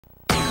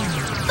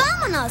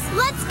Vámonos,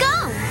 let's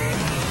go!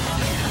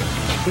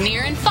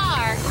 Near and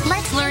far,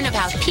 let's learn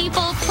about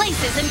people,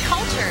 places, and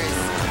cultures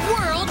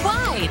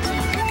worldwide.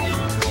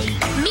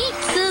 Meet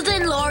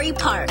Suzan-Lori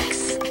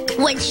Parks.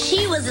 When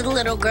she was a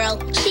little girl,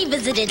 she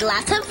visited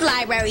lots of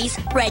libraries,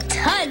 read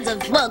tons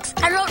of books,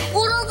 and wrote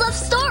oodles of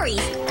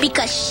stories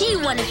because she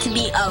wanted to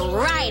be a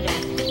writer.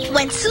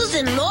 When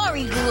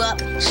Suzan-Lori grew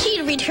up,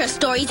 she'd read her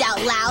stories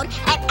out loud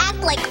and act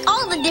like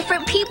all the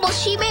different people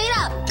she made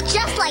up,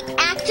 just like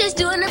actors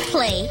do in a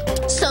play.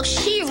 So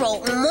she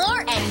wrote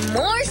more and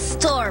more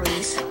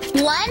stories.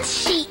 Once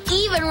she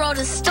even wrote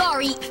a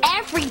story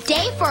every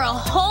day for a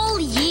whole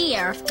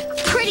year.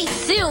 Pretty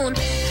soon,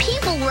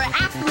 people were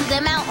acting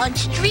them out on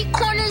street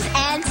corners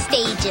and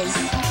stages.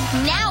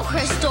 Now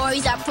her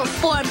stories are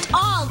performed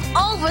all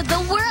over the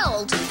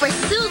world. For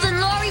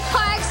Suzan-Lori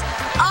Parks,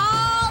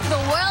 all the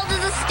world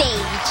is a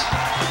stage.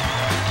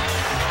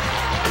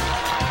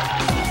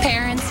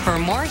 Parents, for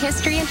more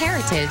history and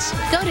heritage,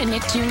 go to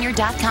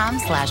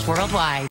nickjr.com/worldwide.